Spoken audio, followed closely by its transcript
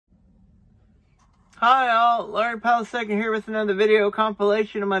Hi all, Larry Powell II here with another video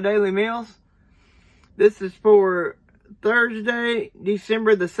compilation of my daily meals. This is for Thursday,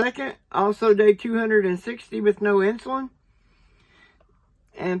 December the 2nd, also day 260 with no insulin.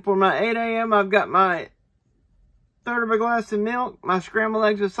 And for my 8 a.m. I've got my third of a glass of milk, my scrambled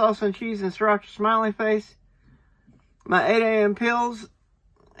eggs with salsa and cheese and sriracha smiley face, my 8 a.m. pills,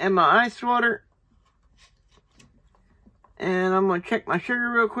 and my ice water. And I'm going to check my sugar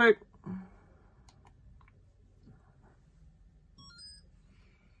real quick.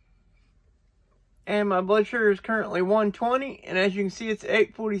 And my blood sugar is currently 120. And as you can see, it's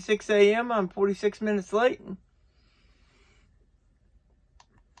 8:46 a.m. I'm 46 minutes late.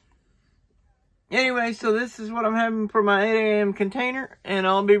 Anyway, so this is what I'm having for my 8 a.m. container. And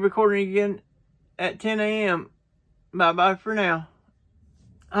I'll be recording again at 10 a.m. Bye-bye for now.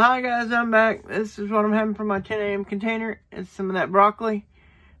 Hi guys, I'm back. This is what I'm having for my 10 a.m. container. It's some of that broccoli.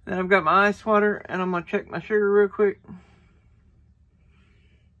 Then I've got my ice water. And I'm going to check my sugar real quick.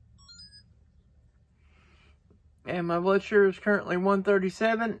 And my blood sugar is currently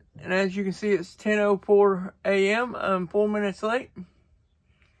 137. And as you can see, it's 10:04 a.m. I'm 4 minutes late.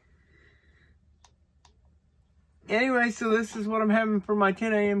 Anyway, so this is what I'm having for my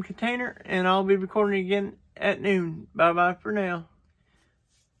 10 a.m. container. And I'll be recording again at noon. Bye-bye for now.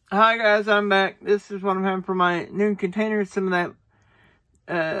 Hi guys, I'm back. This is what I'm having for my noon container. It's some of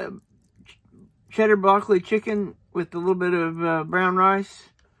that cheddar broccoli chicken with a little bit of brown rice.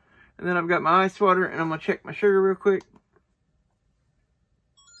 And then I've got my ice water, and I'm going to check my sugar real quick.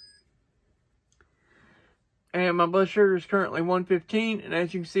 And my blood sugar is currently 115, and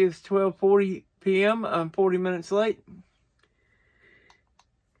as you can see, it's 12:40 p.m. I'm 40 minutes late.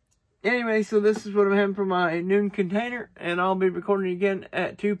 Anyway, so this is what I'm having for my noon container, and I'll be recording again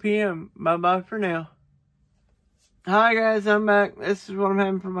at 2 p.m. Bye-bye for now. Hi guys, I'm back. This is what I'm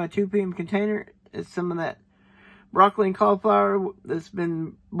having for my 2 p.m. container. It's some of that broccoli and cauliflower that's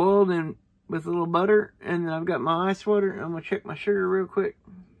been boiled in with a little butter. And then I've got my ice water. And I'm going to check my sugar real quick.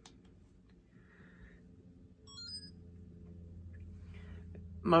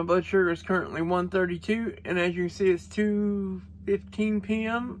 My blood sugar is currently 132. And as you can see, it's 2:15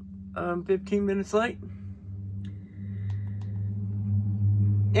 p.m. I'm 15 minutes late.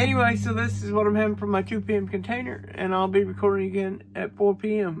 Anyway, so this is what I'm having for my 2 p.m. container. And I'll be recording again at 4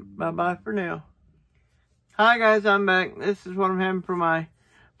 p.m. Bye-bye for now. Hi guys, I'm back. This is what I'm having for my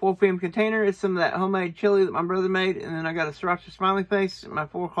 4 p.m. container. It's some of that homemade chili that my brother made. And then I got a sriracha smiley face, my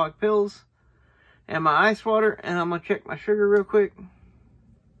 4 o'clock pills, and my ice water. And I'm going to check my sugar real quick.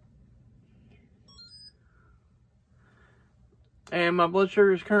 And my blood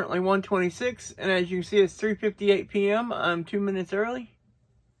sugar is currently 126. And as you can see, it's 3:58 p.m. I'm 2 minutes early.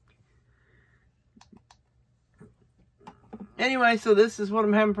 Anyway, so this is what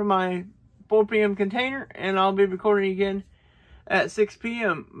I'm having for my 4 p.m. container, and I'll be recording again at 6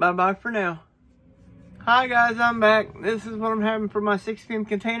 p.m. Bye-bye for now. Hi guys, I'm back. This is what I'm having for my 6 p.m.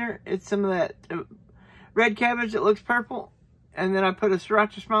 container. It's some of that red cabbage that looks purple, and then I put a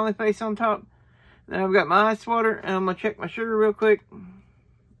sriracha smiley face on top. Then I've got my ice water, and I'm going to check my sugar real quick.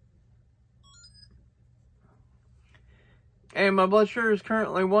 And my blood sugar is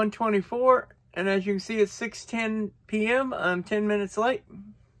currently 124, and as you can see, it's 6:10 p.m. I'm 10 minutes late.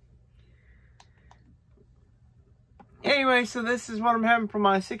 Anyway, so this is what I'm having for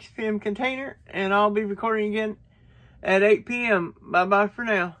my 6 p.m. container, and I'll be recording again at 8 p.m. Bye-bye for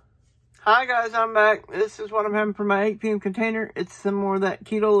now. Hi guys, I'm back. This is what I'm having for my 8 p.m. container. It's some more of that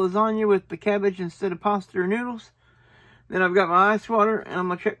keto lasagna with the cabbage instead of pasta or noodles. Then I've got my ice water, and I'm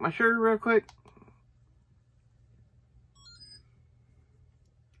going to check my sugar real quick.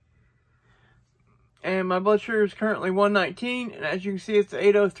 And my blood sugar is currently 119, and as you can see, it's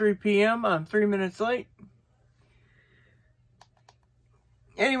 8:03 p.m. I'm 3 minutes late.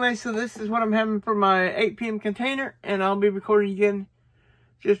 Anyway, so this is what I'm having for my 8 p.m. container, and I'll be recording again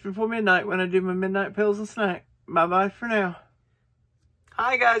just before midnight when I do my midnight pills and snack. Bye-bye for now.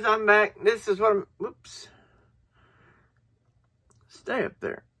 Hi guys, I'm back. This is what I'm... Whoops. Stay up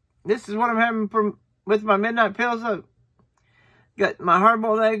there. This is what I'm having with my midnight pills. I've got my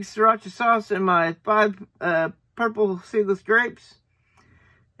hard-boiled eggs, sriracha sauce, and my 5 purple seedless grapes.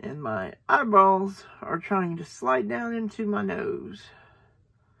 And my eyeballs are trying to slide down into my nose.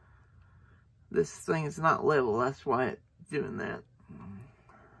 This thing is not level, that's why it's doing that.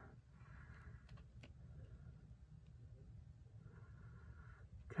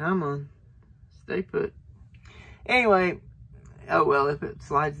 Come on. Stay put. Anyway, oh well, if it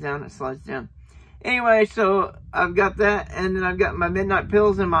slides down, it slides down. Anyway, so I've got that, and then I've got my midnight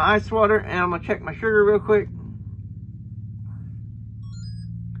pills and my ice water, and I'm going to check my sugar real quick.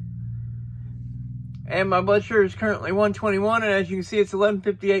 And my blood sugar is currently 121, and as you can see, it's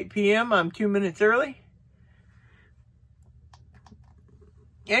 11:58 p.m. I'm 2 minutes early.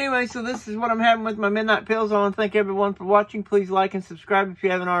 Anyway, so this is what I'm having with my midnight pills. I want to thank everyone for watching. Please like and subscribe if you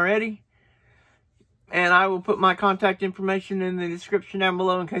haven't already. And I will put my contact information in the description down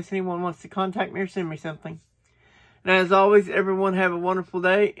below in case anyone wants to contact me or send me something. And as always, everyone have a wonderful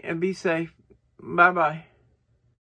day and be safe. Bye-bye.